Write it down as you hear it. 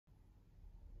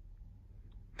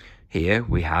Here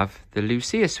we have the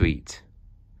Lusia suite.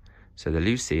 So the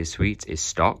Lusia suite is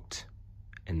stocked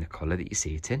in the colour that you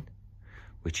see it in,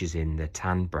 which is in the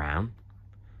tan brown.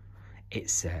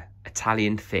 It's a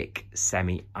Italian thick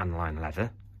semi-aniline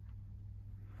leather.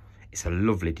 It's a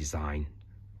lovely design,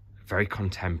 very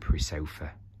contemporary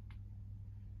sofa.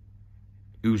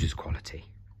 Oozes quality.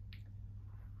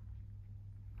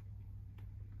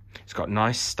 It's got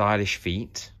nice stylish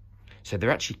feet. So they're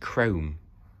actually chrome.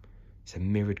 It's a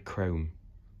mirrored chrome.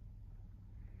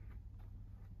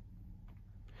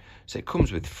 So it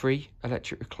comes with 3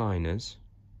 electric recliners.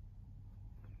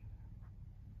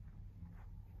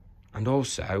 And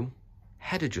also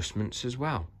head adjustments as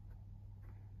well,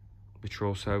 which are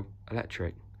also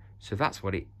electric. So that's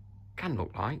what it can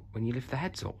look like when you lift the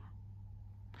heads up.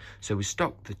 So we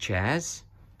stocked the chairs,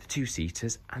 the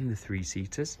 2-seaters and the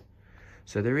 3-seaters.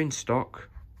 So they're in stock,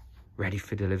 ready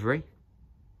for delivery.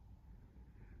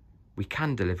 We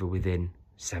can deliver within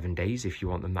 7 days if you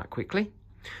want them that quickly.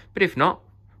 But if not,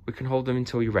 we can hold them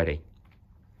until you're ready.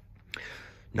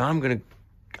 Now I'm gonna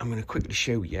quickly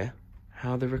show you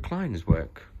how the recliners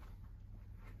work.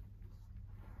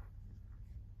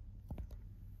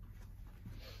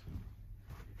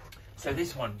 So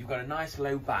this one, you've got a nice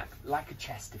low back, like a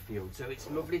Chesterfield. So it's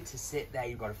lovely to sit there.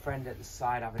 You've got a friend at the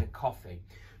side having a coffee.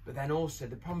 But then also,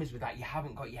 the problem is with that, you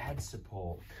haven't got your head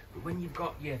support. But when you've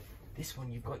got this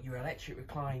one, you've got your electric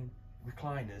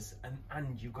recliners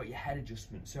and you've got your head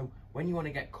adjustment. So when you want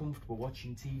to get comfortable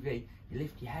watching TV, you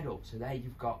lift your head up. So there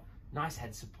you've got nice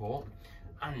head support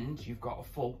and you've got a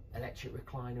full electric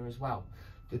recliner as well.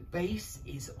 The base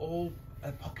is all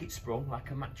a pocket sprung,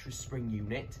 like a mattress spring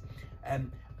unit.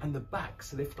 And the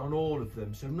backs lift on all of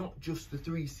them, so not just the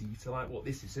 3-seater like what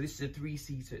this is. So this is a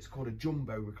 3-seater, it's called a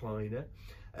jumbo recliner.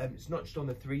 It's not just on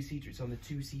the 3-seater, it's on the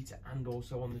 2-seater and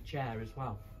also on the chair as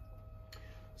well.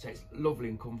 So it's lovely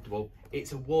and comfortable.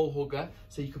 It's a wall hugger,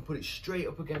 so you can put it straight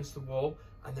up against the wall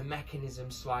and the mechanism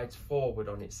slides forward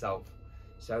on itself.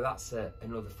 So that's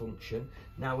another function.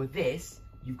 Now with this,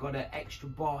 you've got an extra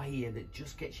bar here that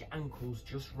just gets your ankles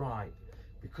just right,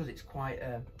 because it's quite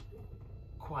a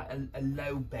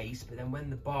low base, but then when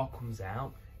the bar comes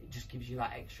out, it just gives you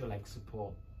that extra leg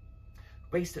support.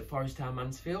 Based at Forest Town,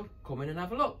 Mansfield, come in and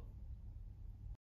have a look.